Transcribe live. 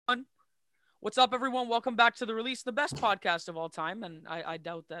What's up, everyone? Welcome back to The Release, the best podcast of all time, and I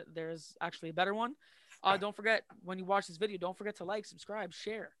doubt that there's actually a better one. Don't forget, when you watch this video, don't forget to like, subscribe,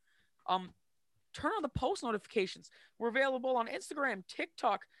 share. Turn on the post notifications. We're available on Instagram,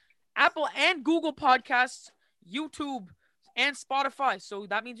 TikTok, Apple and Google Podcasts, YouTube, and Spotify. So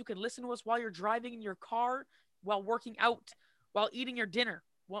that means you can listen to us while you're driving in your car, while working out, while eating your dinner.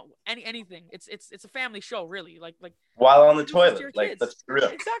 Well, anything. It's a family show, really. Like while on the toilet. Like, let's be real.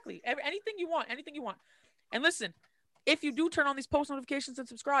 Exactly. Anything you want. And listen, if you do turn on these post notifications and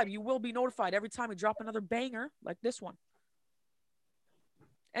subscribe, you will be notified every time we drop another banger like this one.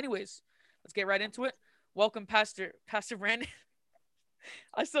 Anyways, let's get right into it. Welcome, Pastor Brandon.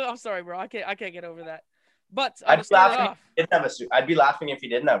 I'm sorry, bro. I can't get over that. But I'd be laughing if he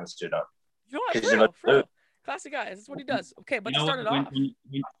didn't have a suit on. You know what? For real. Classic guy. That's what he does. Okay, but to start it off.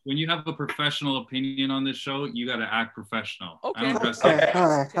 When you have a professional opinion on this show, you got to act professional. Okay.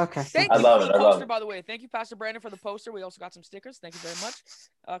 Okay. Thank you for the poster, by the way. Thank you, Pastor Brandon, for the poster. We also got some stickers. Thank you very much.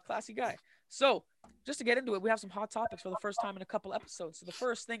 Classy guy. So, just to get into it, we have some hot topics for the first time in a couple episodes. So, the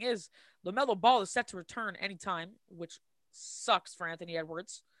first thing is LaMelo Ball is set to return anytime, which sucks for Anthony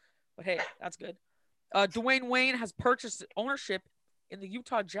Edwards. But, hey, that's good. Dwayne Wayne has purchased ownership in the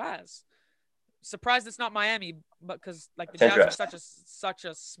Utah Jazz. Surprised it's not Miami, but because the Jazz are such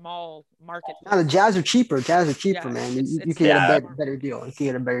a small market. No, the Jazz are cheaper. Man. You can get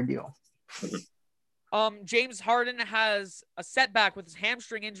a better deal. James Harden has a setback with his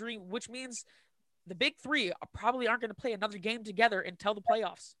hamstring injury, which means the big three probably aren't going to play another game together until the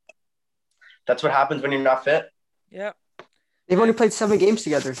playoffs. That's what happens when you're not fit. Yeah. They've only played 7 games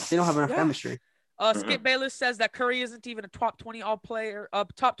together. They don't have enough chemistry. Skip Bayless says that Curry isn't even a top 20 player of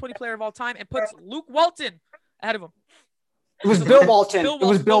all time, and puts Luke Walton ahead of him. It was Bill Walton.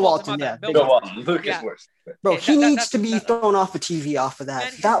 Bill Walton. Luke is worse. Bro, he needs to be thrown off the TV off of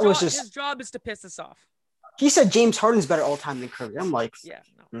that. His job is to piss us off. He said James Harden's better all time than Curry. I'm like,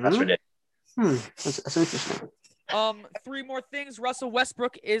 that's ridiculous. That's interesting. 3 more things. Russell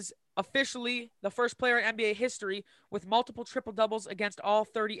Westbrook is officially the first player in NBA history with multiple triple doubles against all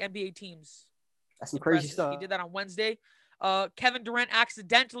 30 NBA teams. That's some crazy stuff. He did that on Wednesday. Kevin Durant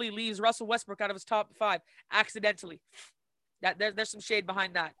accidentally leaves Russell Westbrook out of his top 5. Accidentally. There's some shade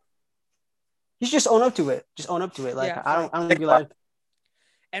behind that. You should just own up to it. Like, I don't think we like.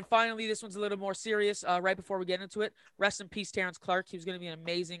 And finally, this one's a little more serious. Right before we get into it, rest in peace, Terrence Clark. He was going to be an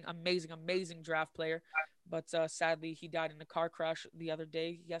amazing draft player. But sadly, he died in a car crash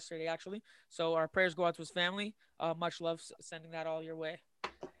yesterday, actually. So our prayers go out to his family. Much love, sending that all your way.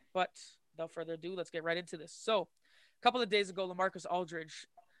 But without further ado, let's get right into this. So, a couple of days ago, LaMarcus Aldridge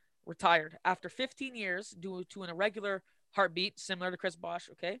retired after 15 years due to an irregular heartbeat, similar to Chris Bosh,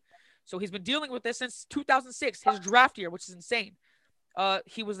 okay? So, he's been dealing with this since 2006, his draft year, which is insane.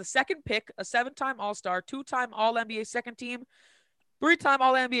 He was the second pick, a 7-time All-Star, 2-time All-NBA second team, 3-time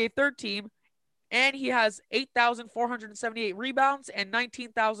All-NBA third team, and he has 8,478 rebounds and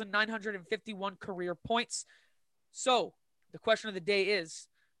 19,951 career points. So, the question of the day is,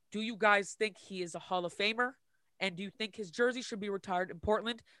 do you guys think he is a Hall of Famer? And do you think his jersey should be retired in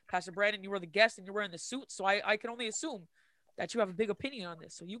Portland? Pastor Brandon, you were the guest and you're wearing the suit, so I can only assume that you have a big opinion on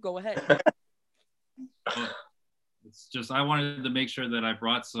this. So you go ahead. It's just I wanted to make sure that I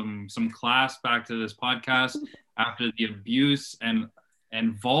brought some class back to this podcast after the abuse and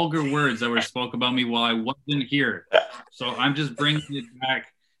vulgar words that were spoke about me while I wasn't here. So I'm just bringing it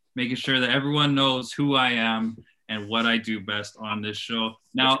back, making sure that everyone knows who I am and what I do best on this show.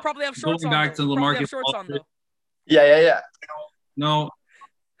 Now, probably have shorts going back to LaMarcus Aldridge. Yeah. No.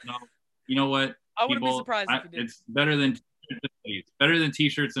 You know what? I wouldn't be surprised if you did. It's better than t-shirts. Better than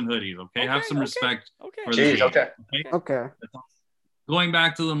t-shirts and hoodies. Okay, have some respect. For Jeez, the okay. Going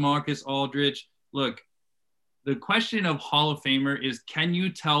back to LaMarcus Aldridge, look, the question of Hall of Famer is, can you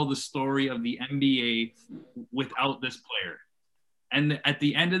tell the story of the NBA without this player? And at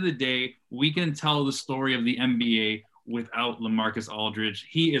the end of the day, we can tell the story of the NBA without LaMarcus Aldridge.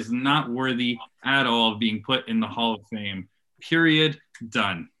 He is not worthy at all of being put in the Hall of Fame. Period.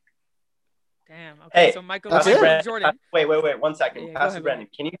 Done. Damn. Okay, hey, so Michael Jordan. Wait, 1 second. Yeah, Pastor Brandon,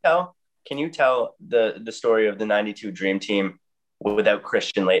 can you tell the story of the 92 Dream Team without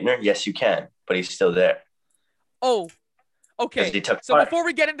Christian Laettner? Yes, you can, but he's still there. Oh, okay. So before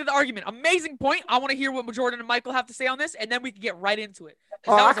we get into the argument, amazing point. I want to hear what Jordan and Michael have to say on this, and then we can get right into it.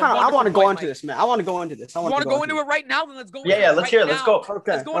 I want to go into this, man. I want to go into this. You want to go into it right now? Then let's go. Yeah. Let's hear it. Let's go.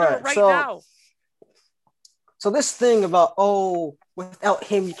 Okay. Let's go into it right now. So this thing about without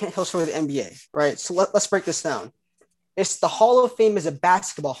him you can't tell the NBA, right? So let's break this down. It's the Hall of Fame is a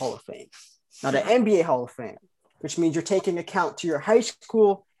basketball Hall of Fame, not an NBA Hall of Fame, which means you're taking account to your high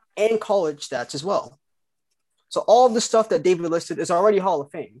school and college stats as well. So all of the stuff that David listed is already Hall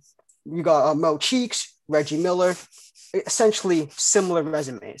of Fame. You got Mo Cheeks, Reggie Miller, essentially similar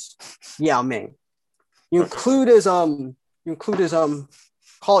resumes. Yao Ming. You include his college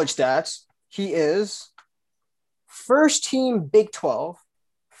stats. He is first team Big 12,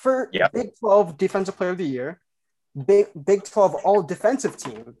 Big 12 Defensive Player of the Year, Big 12 All Defensive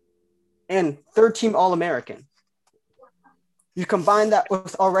Team, and third team All American. You combine that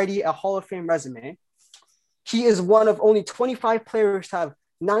with already a Hall of Fame resume. He is one of only 25 players to have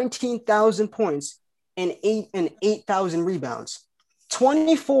 19,000 points and 8,000 rebounds.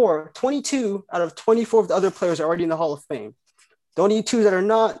 22 out of 24 of the other players are already in the Hall of Fame. The only two that are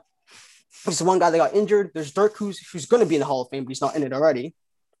not is the one guy that got injured. There's Dirk, who's going to be in the Hall of Fame, but he's not in it already.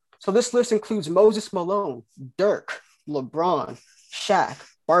 So this list includes Moses Malone, Dirk, LeBron, Shaq,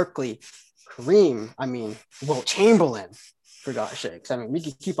 Barkley, Kareem, Will Chamberlain, for God's sakes. We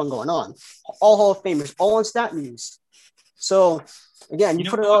could keep on going on. All Hall of Famers, all on Stat News. So again, you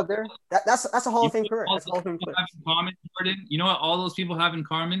put it all there. That's a Hall of Fame career. That's a Hall of Fame career. Common, Jordan, you know what all those people have in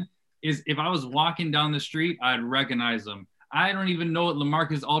common is if I was walking down the street, I'd recognize them. I don't even know what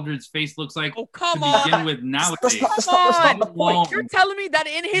LaMarcus Aldridge's face looks like to begin with nowadays. That's not the point. You're telling me that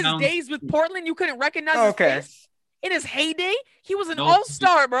in his days with Portland, you couldn't recognize his face? In his heyday, he was an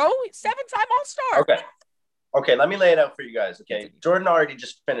all-star, bro. 7-time all-star. Okay, let me lay it out for you guys. Okay, Jordan already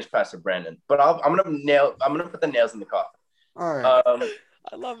just finished Pastor Brandon, but I'm gonna put the nails in the coffin. All right. I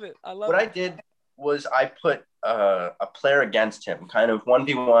love it. What I did was I put a player against him, kind of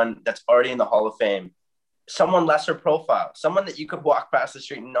 1v1 that's already in the Hall of Fame. Someone lesser profile, someone that you could walk past the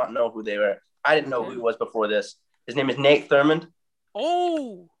street and not know who they were. I didn't know who he was before this. His name is Nate Thurmond.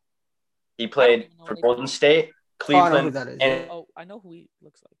 Oh. He played for Golden State, Cleveland. I know who that is. I know who he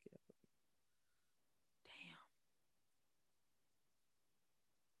looks like.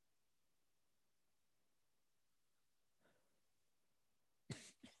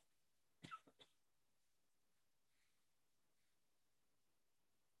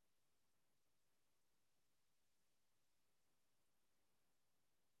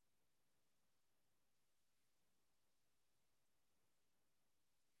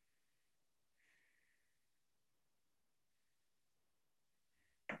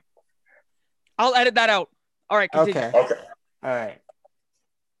 I'll edit that out. All right, continue. Okay. All right.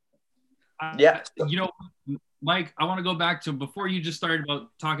 Yeah. Mike, I want to go back to before you just started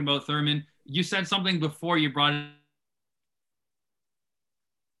talking about Thurman. You said something before you brought it.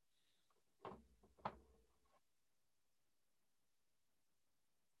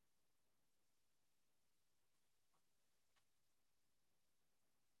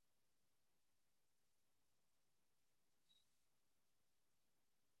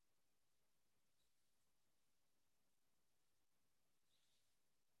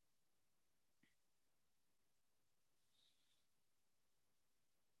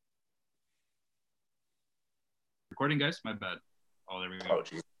 Recording, guys? My bad. Oh, there we go.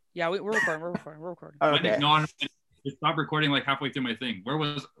 Yeah, we're recording. Okay. No, stop recording like halfway through my thing. Where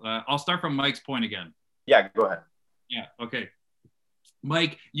was I'll start from Mike's point again. Yeah, go ahead. Yeah, okay.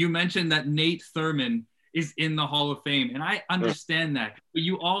 Mike, you mentioned that Nate Thurman is in the Hall of Fame, and I understand that. But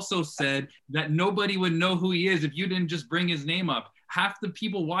you also said that nobody would know who he is if you didn't just bring his name up. Half the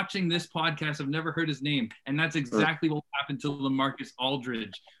people watching this podcast have never heard his name, and that's exactly what happened to LaMarcus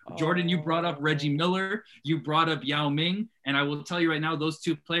Aldridge. Jordan, you brought up Reggie Miller, you brought up Yao Ming, and I will tell you right now, those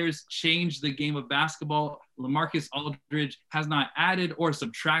two players changed the game of basketball. LaMarcus Aldridge has not added or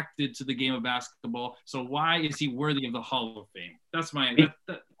subtracted to the game of basketball, so why is he worthy of the Hall of Fame? That's my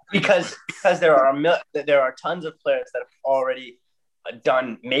because there are tons of players that have already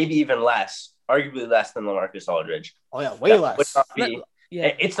done maybe even less, arguably less than LaMarcus Aldridge. Oh yeah, way less.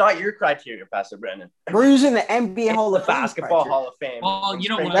 It's not your criteria, Pastor Brennan. We're using the NBA Hall of Fame. Basketball Hall of Fame. Well, you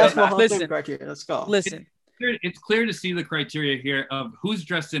know what? Basketball Hall of Fame criteria. Let's go. Listen. It's clear to see the criteria here of who's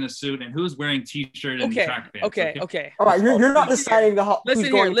dressed in a suit and who's wearing t-shirt and track pants. Okay. All right, you're not deciding the Hall. Listen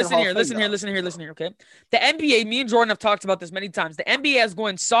here. Okay. The NBA, me and Jordan have talked about this many times. The NBA is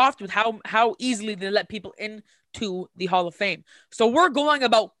going soft with how easily they let people into the Hall of Fame. So we're going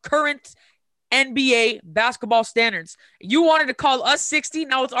about current NBA basketball standards. You wanted to call us 60.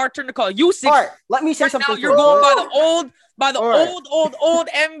 Now it's our turn to call you 60. All right, let me say something. Now you're going by the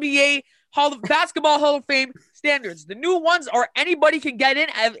old NBA Basketball Hall of Fame standards. The new ones are anybody can get in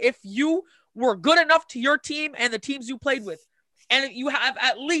if you were good enough to your team and the teams you played with, and you have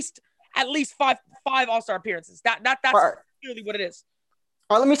at least five All-Star appearances. That's clearly what it is.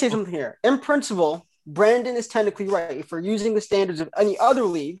 All right, let me say something here. In principle, Brandon is technically right. If we're using the standards of any other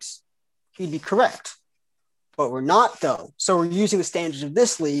leagues, he'd be correct. but we're not though. So we're using the standards of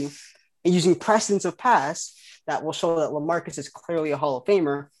this league and using precedents of past that will show that LaMarcus is clearly a Hall of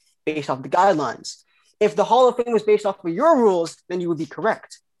Famer based off the guidelines. If the Hall of Fame was based off of your rules, then you would be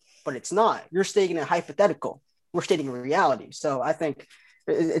correct, but it's not. You're stating a hypothetical. We're stating a reality. So I think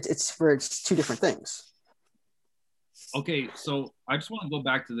it's two different things. Okay, so I just want to go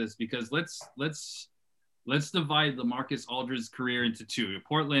back to this because let's divide LaMarcus Aldridge's career into two: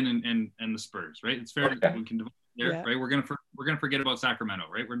 Portland and the Spurs, right? It's fair. Okay. We can divide there, right? We're gonna forget about Sacramento,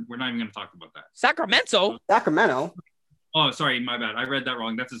 right? We're not even gonna talk about that. Sacramento. Sacramento. Oh, sorry, my bad. I read that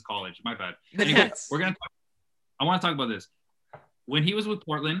wrong. That's his college. My bad. Anyway, I want to talk about this. When he was with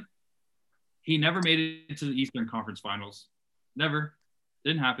Portland, he never made it to the Eastern Conference Finals. Never.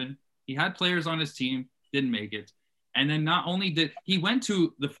 Didn't happen. He had players on his team, didn't make it. And then not only did he went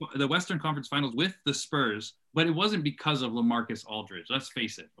to the Western Conference Finals with the Spurs, but it wasn't because of LaMarcus Aldridge. Let's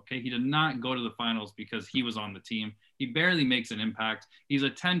face it, okay? He did not go to the finals because he was on the team. He barely makes an impact. He's a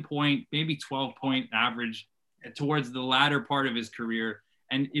 10-point, maybe 12-point average towards the latter part of his career.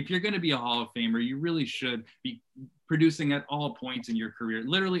 And if you're going to be a Hall of Famer, you really should be producing at all points in your career,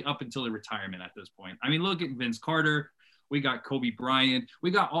 literally up until the retirement at this point. I mean, look at Vince Carter. We got Kobe Bryant.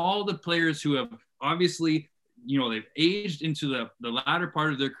 We got all the players who have obviously, they've aged into the latter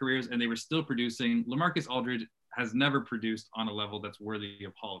part of their careers and they were still producing. LaMarcus Aldridge has never produced on a level that's worthy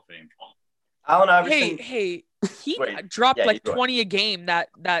of Hall of Fame. Allen Iverson. He dropped 20 a game that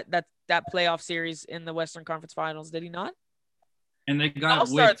playoff series in the Western Conference Finals, did he not? And they got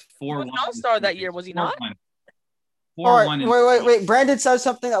whipped 4-1. All-Star that year, was he not? 4-1. All right, wait. Brandon said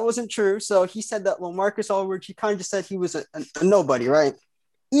something that wasn't true. So he said that LaMarcus Aldridge, he kind of just said he was a nobody, right?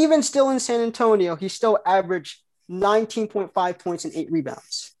 Even still in San Antonio, he still averaged 19.5 points and 8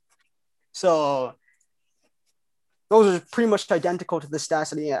 rebounds. So those are pretty much identical to the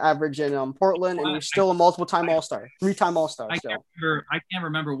stats that he averaged in Portland, and he's still a multiple-time All-Star, 3-time All-Star. I can't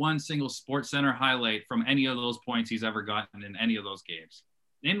remember one single SportsCenter highlight from any of those points he's ever gotten in any of those games.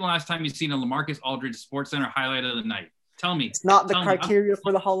 Name the last time you've seen a LaMarcus Aldridge SportsCenter highlight of the night. Tell me. It's not the criteria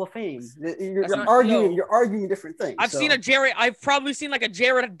for the Hall of Fame. You're arguing different things. I've probably seen like a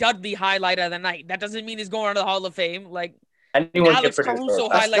Jared Dudley highlight of the night. That doesn't mean he's going to the Hall of Fame. Like Alex Caruso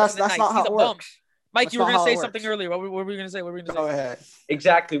highlights of the night. He's a bum. Mike, you were going to say something earlier. What were we going to say? Go ahead.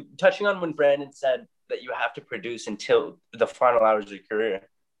 Exactly. Touching on when Brandon said that you have to produce until the final hours of your career,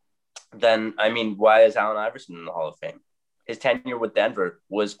 then, I mean, why is Allen Iverson in the Hall of Fame? His tenure with Denver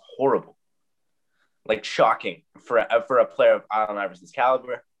was horrible. Like, shocking for a player of Allen Iverson's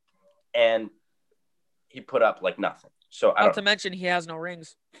caliber. And he put up, like, nothing. So Not to mention he has no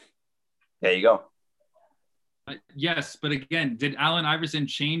rings. There you go. Yes, but again, did Allen Iverson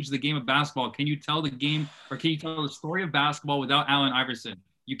change the game of basketball? Can you tell the game or can you tell the story of basketball without Allen Iverson?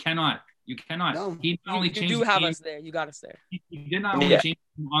 You cannot. No. He not only changed you have us there. You got us there. He did not only change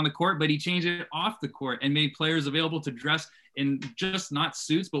it on the court, but he changed it off the court and made players available to dress in just not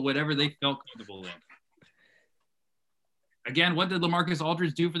suits, but whatever they felt comfortable in. Again, what did LaMarcus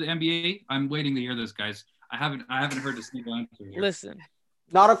Aldridge do for the NBA? I'm waiting to hear this, guys. I haven't heard a single answer here. Listen.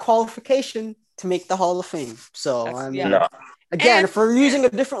 Not a qualification to make the Hall of Fame. So, no. Again, if we're using a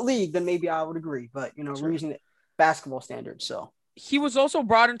different league, then maybe I would agree. But, we're using basketball standards, so. He was also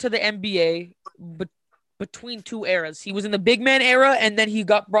brought into the NBA between two eras. He was in the big man era, and then he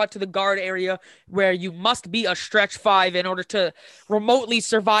got brought to the guard area where you must be a stretch 5 in order to remotely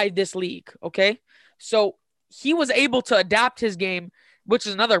survive this league, okay? So he was able to adapt his game, which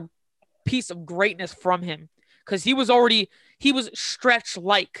is another piece of greatness from him, because he was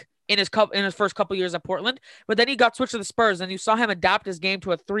stretch-like in his first couple years at Portland, but then he got switched to the Spurs, and you saw him adapt his game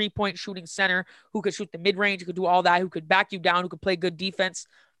to a 3-point shooting center who could shoot the mid-range, who could do all that, who could back you down, who could play good defense.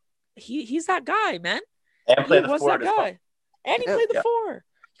 He's that guy, man. And play the four. And he played the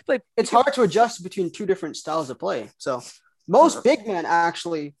 4. It's hard to adjust between two different styles of play. So most big men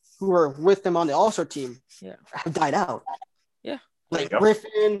actually who were with him on the All-Star team have died out. Yeah. Like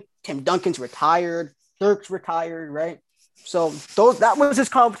Griffin, Tim Duncan's retired, Dirk's retired, right? So that was his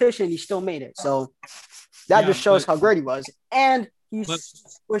competition. He still made it. So that just shows how great he was. And he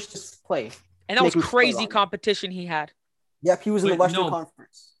switched his play. And that was crazy competition he had. Yep, he was in the Western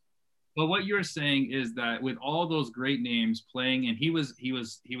Conference. But what you're saying is that with all those great names playing, and he was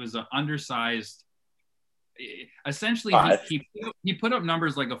an undersized. Essentially, he put up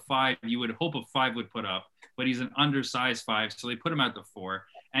numbers like a 5. You would hope a 5 would put up, but he's an undersized 5, so they put him at the 4.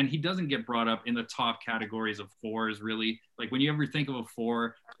 And he doesn't get brought up in the top categories of 4s, really. Like when you ever think of a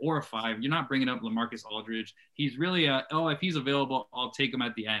 4 or a 5, you're not bringing up LaMarcus Aldridge. He's really if he's available, I'll take him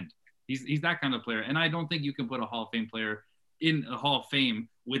at the end. He's that kind of player. And I don't think you can put a Hall of Fame player in a Hall of Fame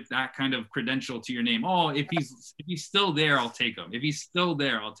with that kind of credential to your name. Oh, if he's still there, I'll take him. If he's still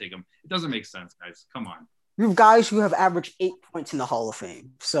there, I'll take him. It doesn't make sense, guys. Come on. You have guys who have averaged 8 points in the Hall of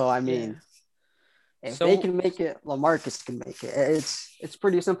Fame. So I mean, if they can make it, LaMarcus can make it. It's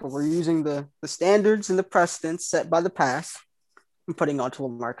pretty simple. We're using the standards and the precedents set by the past and putting onto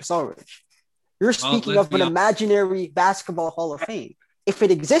LaMarcus Aldridge. You're speaking of an imaginary basketball Hall of Fame. If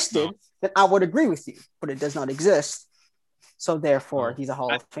it existed, then I would agree with you, but it does not exist. So therefore, he's a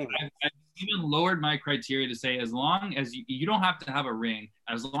Hall of Famer. I've even lowered my criteria to say, as long as you don't have to have a ring,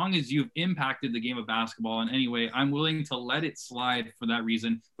 as long as you've impacted the game of basketball in any way, I'm willing to let it slide for that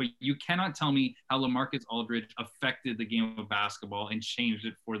reason. But you cannot tell me how LaMarcus Aldridge affected the game of basketball and changed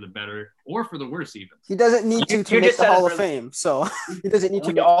it for the better or for the worse even. He doesn't need to make the Hall of Fame. So he doesn't need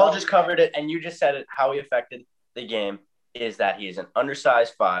to. We all just covered it, and you just said it. How he affected the game is that he is an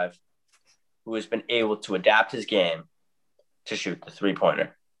undersized 5 who has been able to adapt his game to shoot the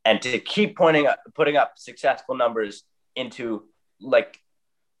 3-pointer and to keep putting up successful numbers into like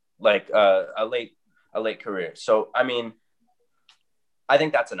a late career. So I mean, I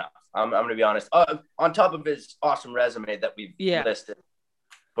think that's enough. I'm going to be honest. On top of his awesome resume that we've listed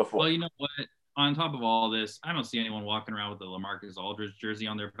before. Well, you know what? On top of all this, I don't see anyone walking around with the LaMarcus Aldridge jersey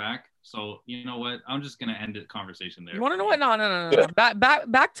on their back. So you know what? I'm just going to end the conversation there. You want to know what? No.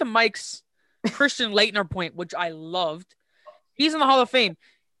 Back to Mike's Christian Laettner point, which I loved. He's in the Hall of Fame.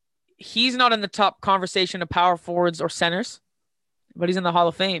 He's not in the top conversation of power forwards or centers, but he's in the Hall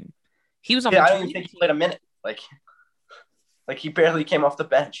of Fame. He was on. I don't even think he played a minute. Like he barely came off the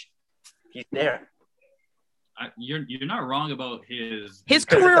bench. He's there. You're not wrong about his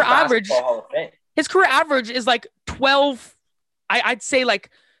career average. His career average is like 12. I'd say like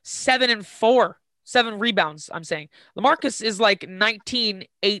 7 and 4, 7 rebounds. I'm saying LaMarcus is like 19,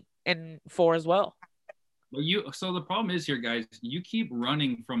 8 and 4 as well. So the problem is here, guys, you keep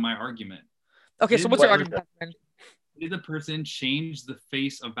running from my argument. Okay, so what's your argument? Did the person change the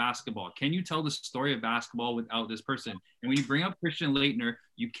face of basketball? Can you tell the story of basketball without this person? And when you bring up Christian Laettner,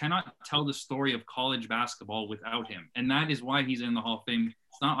 you cannot tell the story of college basketball without him. And that is why he's in the Hall of Fame.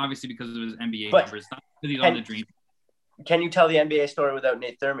 It's not obviously because of his NBA numbers. It's not because he's on the dream. Can you tell the NBA story without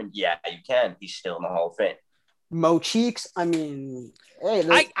Nate Thurmond? Yeah, you can. He's still in the Hall of Fame. Mo Cheeks, I mean,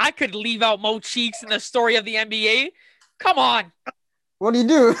 hey, I could leave out Mo Cheeks in the story of the NBA. Come on. What do you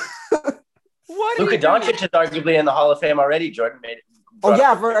do? Luka Doncic is arguably in the Hall of Fame already. Jordan made it. Oh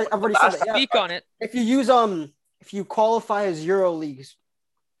yeah, I've already said that. Yeah. Speak on it. If you qualify his EuroLeague's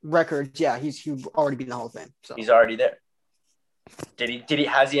records, yeah, he's already been in the Hall of Fame. So he's already there.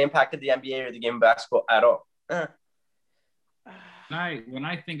 Has he impacted the NBA or the game of basketball at all? When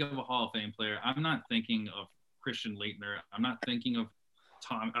I think of a Hall of Fame player, I'm not thinking of Christian Laettner. I'm not thinking of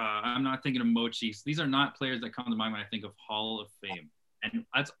Tom. I'm not thinking of Mo Cheeks. These are not players that come to mind when I think of Hall of Fame. And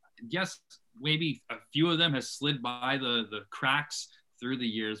that's, yes, maybe a few of them has slid by the cracks through the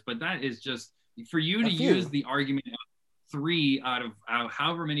years, but that is just for you to use the argument of 3 out of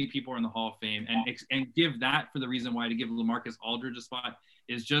however many people are in the Hall of Fame and give that for the reason why to give LaMarcus Aldridge a spot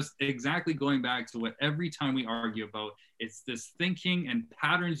is just exactly going back to what every time we argue about. It's this thinking and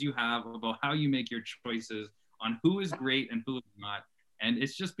patterns you have about how you make your choices on who is great and who is not. And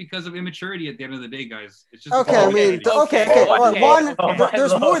it's just because of immaturity at the end of the day, guys. It's just there's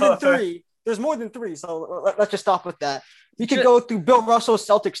more than 3. There's more than 3. So let's just stop with that. We could go through Bill Russell's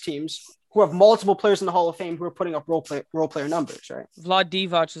Celtics teams who have multiple players in the Hall of Fame who are putting up role player numbers, right? Vlad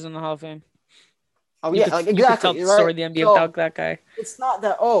Divac is in the Hall of Fame. Oh, yeah, exactly. You could tell the story of the NBA without that guy. It's not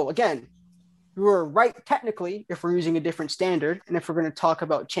that, again, you were right technically if we're using a different standard. And if we're going to talk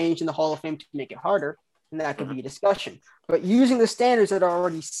about change in the Hall of Fame to make it harder, then that could be a discussion. But using the standards that are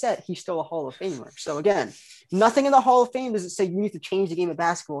already set, he's still a Hall of Famer. So again, nothing in the Hall of Fame does it say you need to change the game of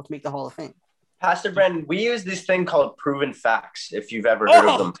basketball to make the Hall of Fame. Pastor Brendan, we use this thing called proven facts, if you've ever heard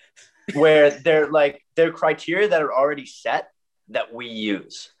of them, where they're criteria that are already set that we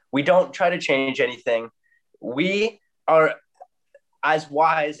use. We don't try to change anything. We are as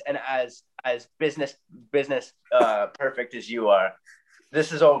wise and as business perfect as you are.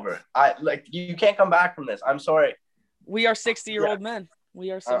 This is over. You can't come back from this. I'm sorry. We are 60-year-old men.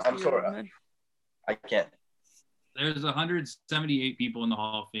 We are 60-year-old men. I can't. There's 178 people in the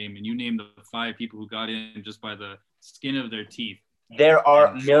Hall of Fame, and you named the 5 people who got in just by the skin of their teeth. There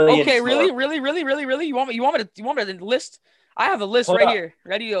are millions. Okay, really? You want me to list? I have a list here.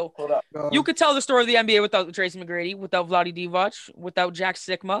 Ready to go. Hold up. You could tell the story of the NBA without Tracy McGrady, without Vlade Divac, without Jack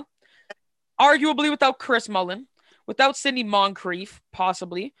Sikma, arguably without Chris Mullin, without Sidney Moncrief,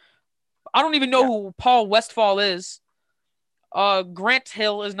 possibly. I don't even know who Paul Westphal is. Grant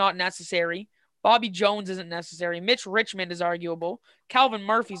Hill is not necessary. Bobby Jones isn't necessary. Mitch Richmond is arguable. Calvin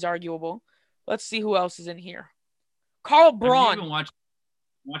Murphy's arguable. Let's see who else is in here. Carl Have you Braun. even watched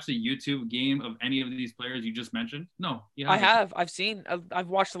the YouTube game of any of these players you just mentioned? No, you I haven't. have. I've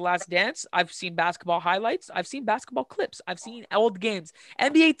watched The Last Dance. I've seen basketball highlights. I've seen basketball clips. I've seen old games.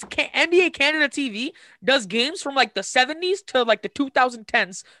 NBA Canada TV does games from like the 70s to like the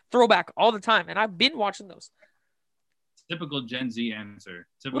 2010s throwback all the time. And I've been watching those. Typical Gen Z answer.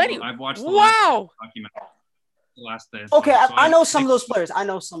 Lenny, I've watched wow. The Last Dance. Okay, So I know some of those players. I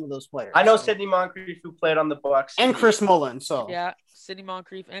know Sidney Moncrief, who played on the Bucks, and Chris Mullin. So yeah, Sidney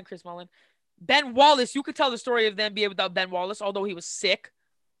Moncrief and Chris Mullin. Ben Wallace, you could tell the story of the NBA without Ben Wallace, although he was sick.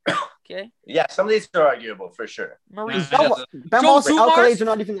 Okay. Yeah, some of these are arguable for sure. Maurice. Ben Wallace's Dumars? accolades are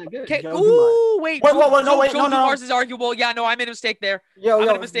not even that good. Okay. Joe Dumars. Ooh, wait. Wait, no, Joe wait, no. Dumars is arguable. Yeah, no, I made a mistake there. Yo, I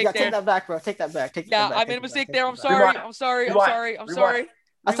made a mistake yeah, there. take that back, bro. Take that back. I made a mistake there. I'm sorry. Rewind. I'm sorry. I'm Rewind. sorry. I'm Rewind. sorry.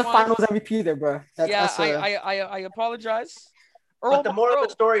 That's the Rewind. finals MVP there, bro. I apologize. But the moral of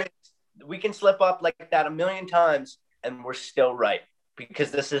the story is we can slip up like that a million times and we're still right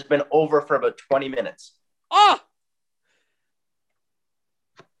because this has been over for about 20 minutes. Oh!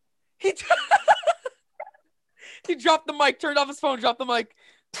 He dropped the mic, turned off his phone, dropped the mic.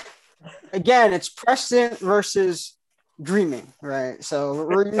 Again, it's precedent versus dreaming, right? So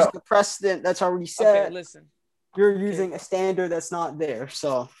we're using the precedent that's already set. Okay, listen. You're using a standard that's not there.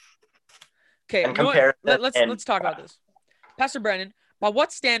 So okay, and compare. Let's talk about this. Pastor Brennan, by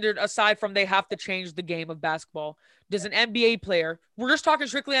what standard, aside from they have to change the game of basketball, does an NBA player, we're just talking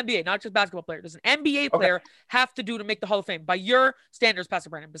strictly NBA, not just basketball player, does an NBA player have to do to make the Hall of Fame by your standards, Pastor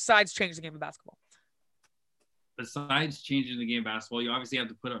Brennan, besides changing the game of basketball? Besides changing the game of basketball, you obviously have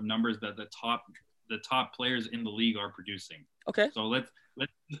to put up numbers that the top players in the league are producing. Okay. So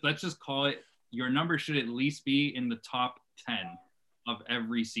let's just call it, your number should at least be in the top 10 of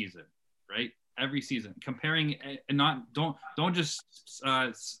every season, right? Every season, comparing and don't just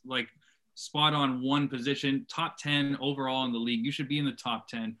like spot on one position. Top 10 overall in the league, you should be in the top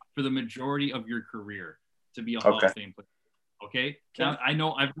 10 for the majority of your career to be a Hall of Fame player. Okay. Now I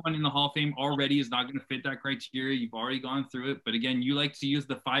know everyone in the Hall of Fame already is not going to fit that criteria. You've already gone through it, but again, you like to use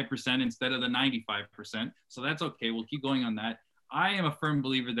the 5% instead of the 95%, so that's okay. We'll keep going on that. I am a firm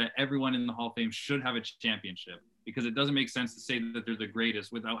believer that everyone in the Hall of Fame should have a championship, because it doesn't make sense to say that they're the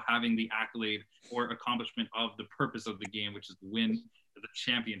greatest without having the accolade or accomplishment of the purpose of the game, which is to win the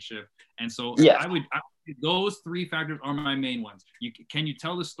championship. And so those three factors are my main ones. Can you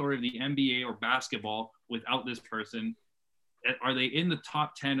tell the story of the NBA or basketball without this person? Are they in the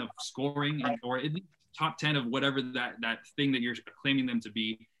top 10 of scoring or in the top 10 of whatever that thing that you're claiming them to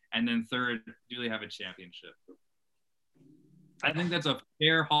be? And then third, do they have a championship? I think that's a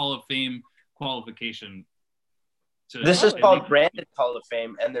fair Hall of Fame qualification. This is called Brandon Hall of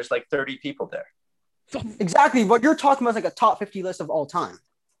Fame, and there's like 30 people there. Exactly. What you're talking about is like a top 50 list of all time.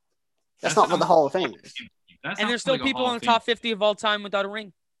 That's not what the Hall of Fame is. And there's still people in the top 50 of all time without a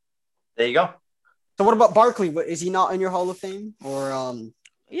ring. There you go. So what about Barkley? Is he not in your Hall of Fame? Or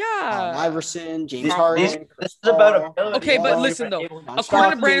Iverson, James Harden? This is about okay, but listen though.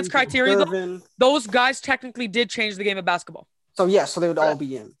 According to Brandon's criteria, though, those guys technically did change the game of basketball. So so they would all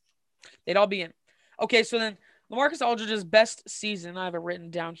be in. They'd all be in. Okay, so then LaMarcus Aldridge's best season, I have it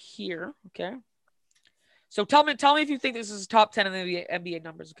written down here. Okay. So tell me if you think this is top 10 in the NBA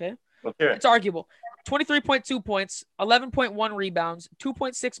numbers, okay? Okay. It's arguable. 23.2 points, 11.1 rebounds,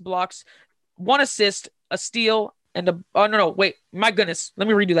 2.6 blocks, 1 assist, a steal, and my goodness. Let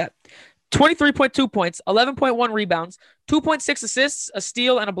me redo that. 23.2 points, 11.1 rebounds, 2.6 assists, a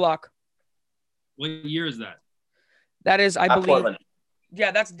steal, and a block. What year is that? That is, I believe. Portland.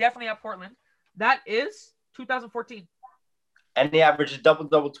 Yeah, that's definitely at Portland. That is 2014. And he averaged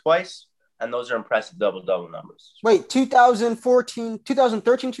double-double twice, and those are impressive double-double numbers. Wait, 2013,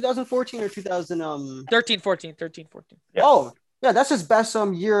 2014, or 13, 14. Yeah. Oh, yeah, that's his best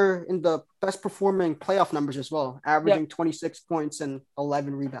year in the best performing playoff numbers as well, averaging 26 points and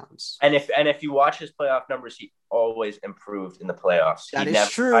 11 rebounds. And if you watch his playoff numbers, he always improved in the playoffs. That he is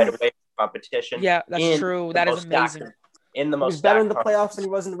never true. shied away from competition. Yeah, that's true. That is amazing. In the most he was better in the playoffs than he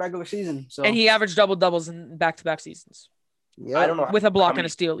was in the regular season. So. And he averaged double-doubles in back-to-back seasons. Yeah. I don't know. With a block and a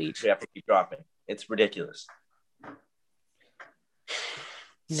steal each. We have to keep dropping. It's ridiculous.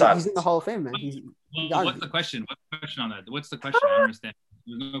 He's in the Hall of Fame, man. What's the question? What's the question on that? What's the question? I don't understand.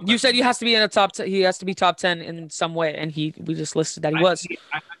 You said he has to be in a top 10. He has to be top 10 in some way, and we just listed that he was.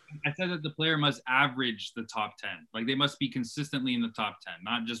 I said that the player must average the top 10. Like they must be consistently in the top 10,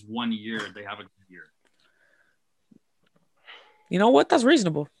 not just 1 year they have a good year. You know what? That's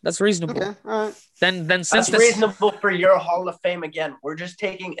reasonable. That's reasonable. Okay, all right. Then since that's reasonable for your Hall of Fame again. We're just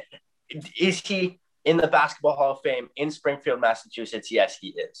taking Is he in the Basketball Hall of Fame in Springfield, Massachusetts? Yes, he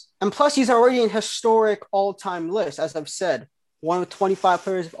is. And plus, he's already in historic all-time list. As I've said, one of 25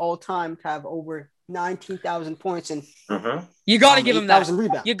 players of all time to have over 19,000 points and you got to give him that.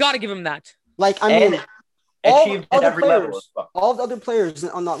 Rebounds. You got to give him that. Like, I mean, achieved at every level. All the other players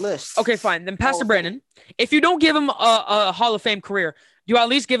on that list. Okay, fine. Then Pastor Brandon, if you don't give him a Hall of Fame career, do you at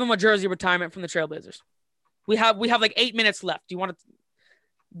least give him a jersey retirement from the Trailblazers? We have like 8 minutes left. Do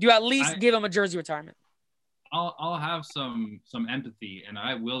you at least give him a jersey retirement? I'll have some empathy, and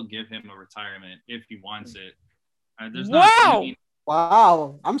I will give him a retirement if he wants it.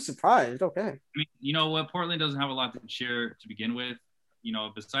 Wow, I'm surprised. Okay. I mean, you know what? Portland doesn't have a lot to cheer to begin with. You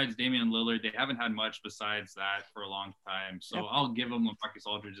know, besides Damian Lillard, they haven't had much besides that for a long time. So I'll give them LaMarcus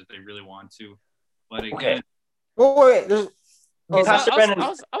Aldridge if they really want to. But again, wait.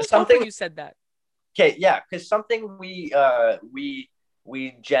 I was hoping you said that. Okay, yeah, because something we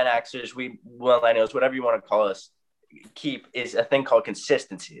Gen Xers, we millennials, whatever you want to call us, keep is a thing called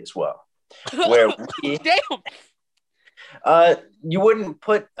consistency as well. Where we, you wouldn't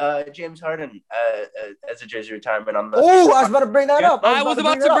put James Harden as a jersey retirement on the. Oh, I was about to bring that up. I was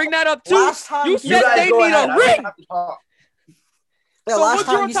about to bring that up too. Last time you said they need a ring. Yeah, so last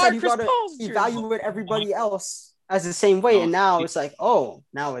time you said you got to evaluate everybody else as the same way, and now it's like,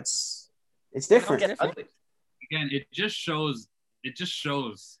 now it's different. Again, it just shows just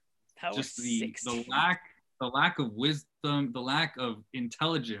the lack of wisdom, the lack of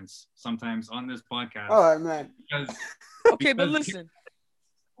intelligence sometimes on this podcast. Oh man. But listen.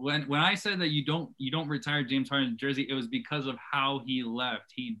 When I said that you don't retire James Harden's jersey, it was because of how he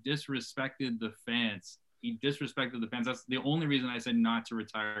left. He disrespected the fans. That's the only reason I said not to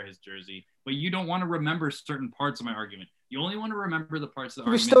retire his jersey. But you don't want to remember certain parts of my argument. You only want to remember the parts of the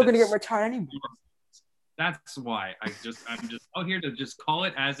argument. You're still going to get retired anyway. That's why I'm just out here to just call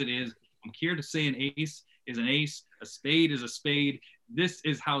it as it is. I'm here to say an ace is an ace, a spade is a spade. This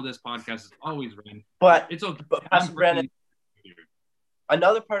is how this podcast is always run. But it's okay. But Pastor Brandon,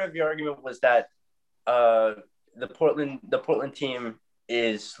 another part of your argument was that the Portland team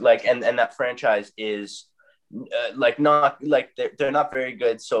is like, and that franchise is they're not very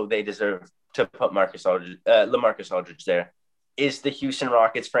good, so they deserve to put LaMarcus Aldridge there. Is the Houston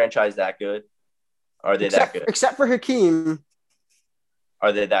Rockets franchise that good? Are they that good? Except for Hakeem.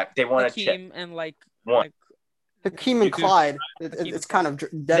 Are they that? They want to Hakeem and Hakeem and Clyde. It's kind of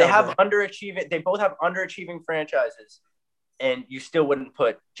dead. They have underachieving. They both have underachieving franchises, and you still wouldn't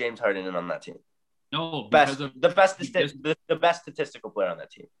put James Harden in on that team. No, the best statistical player on that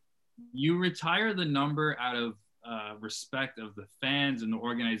team. You retire the number out of respect of the fans and the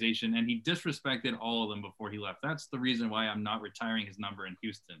organization, and he disrespected all of them before he left. That's the reason why I'm not retiring his number in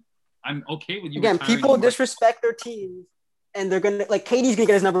Houston. I'm okay with you. Again, people disrespect their teams, and they're gonna KD's gonna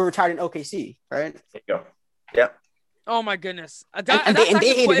get his number retired in OKC, right? There you go. Yeah. Oh my goodness,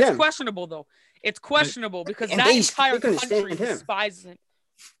 it's questionable though. It's questionable because that entire country despises him.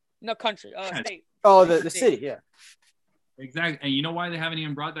 No country, state. Oh, the city, yeah. Exactly, and you know why they haven't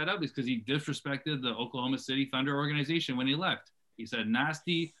even brought that up is because he disrespected the Oklahoma City Thunder organization when he left. He said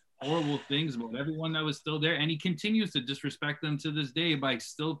nasty, horrible things about everyone that was still there, and he continues to disrespect them to this day by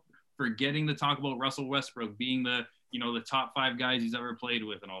still forgetting to talk about Russell Westbrook being the top 5 guys he's ever played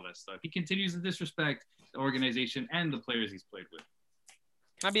with and all that stuff. He continues to disrespect the organization and the players he's played with.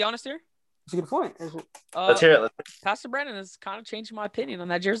 Can I be honest here? That's a good point. Let's hear it. Pastor Brandon has kind of changed my opinion on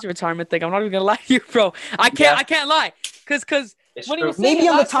that jersey retirement thing. I'm not even gonna lie to you, bro. I can't lie, because when he was saying maybe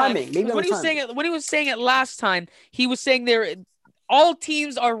on the timing, when he was saying it last time, he was saying all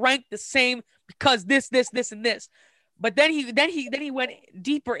teams are ranked the same because this, and this. But then he went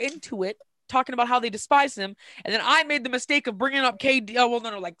deeper into it, talking about how they despise him, and then I made the mistake of bringing up KD.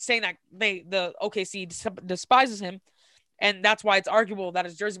 Saying that the OKC despises him, and that's why it's arguable that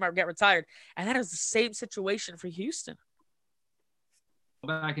his jersey might get retired. And that is the same situation for Houston. Go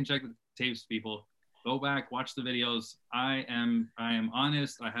back and check the tapes, people. Go back, watch the videos. I am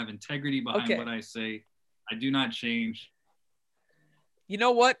honest. I have integrity behind what I say. I do not change. You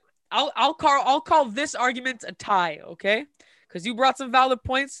know what? I'll call this argument a tie, okay? Because you brought some valid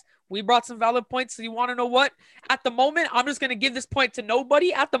points. We brought some valid points. So you want to know what? At the moment, I'm just going to give this point to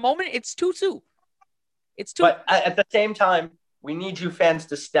nobody. At the moment, it's 2-2. It's 2. But at the same time, we need you fans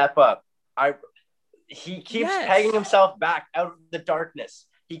to step up. He keeps pegging himself back out of the darkness.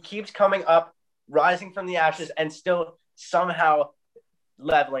 He keeps coming up, rising from the ashes, and still somehow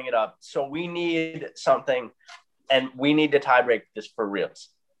leveling it up. So we need something, and we need to tiebreak this for reals.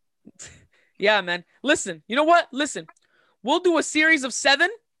 Yeah, man. Listen, you know what? Listen, we'll do a series of 7.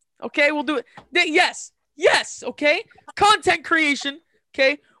 Okay, we'll do it. Yes. Okay. Content creation.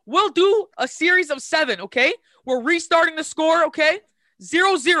 Okay. We'll do a series of 7, okay? We're restarting the score, okay?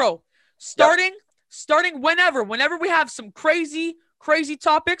 0-0. Starting whenever we have some crazy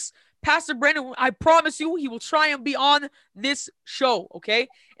topics. Pastor Brandon, I promise you, he will try and be on this show, okay?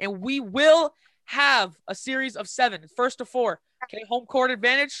 And we will have a series of 7, first to 4. Okay, home court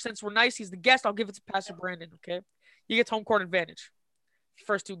advantage. Since we're nice, he's the guest. I'll give it to Pastor Brandon, okay? He gets home court advantage.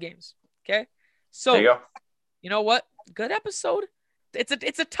 First 2 games, okay? So, There you go. you know what? Good episode. It's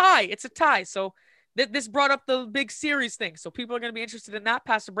a tie. It's a tie. So this brought up the big series thing. So people are going to be interested in that.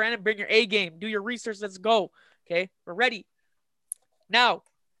 Pastor Brandon, bring your A game. Do your research. Let's go. Okay, we're ready. Now,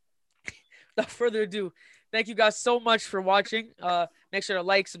 without further ado, thank you guys so much for watching. Make sure to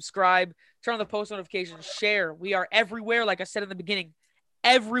like, subscribe, turn on the post notifications, share. We are everywhere. Like I said in the beginning,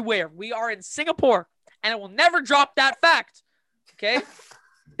 everywhere. We are in Singapore, and I will never drop that fact. Okay.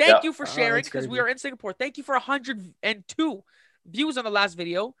 Thank you for sharing because we are in Singapore. Thank you for 102 views on the last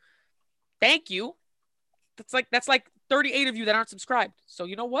video. Thank you. That's like 38 of you that aren't subscribed. So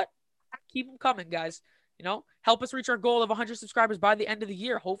you know what? Keep them coming, guys. You know, help us reach our goal of 100 subscribers by the end of the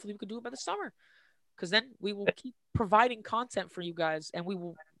year. Hopefully we can do it by the summer, because then we will keep providing content for you guys, and we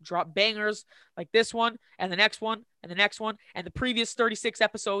will drop bangers like this one and the next one and the next one and the previous 36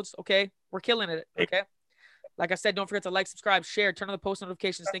 episodes. Okay. We're killing it. Okay. Like I said, don't forget to like, subscribe, share, turn on the post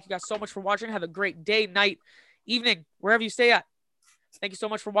notifications. Thank you guys so much for watching. Have a great day, night, evening, wherever you stay at. Thank you so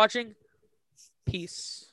much for watching. Peace.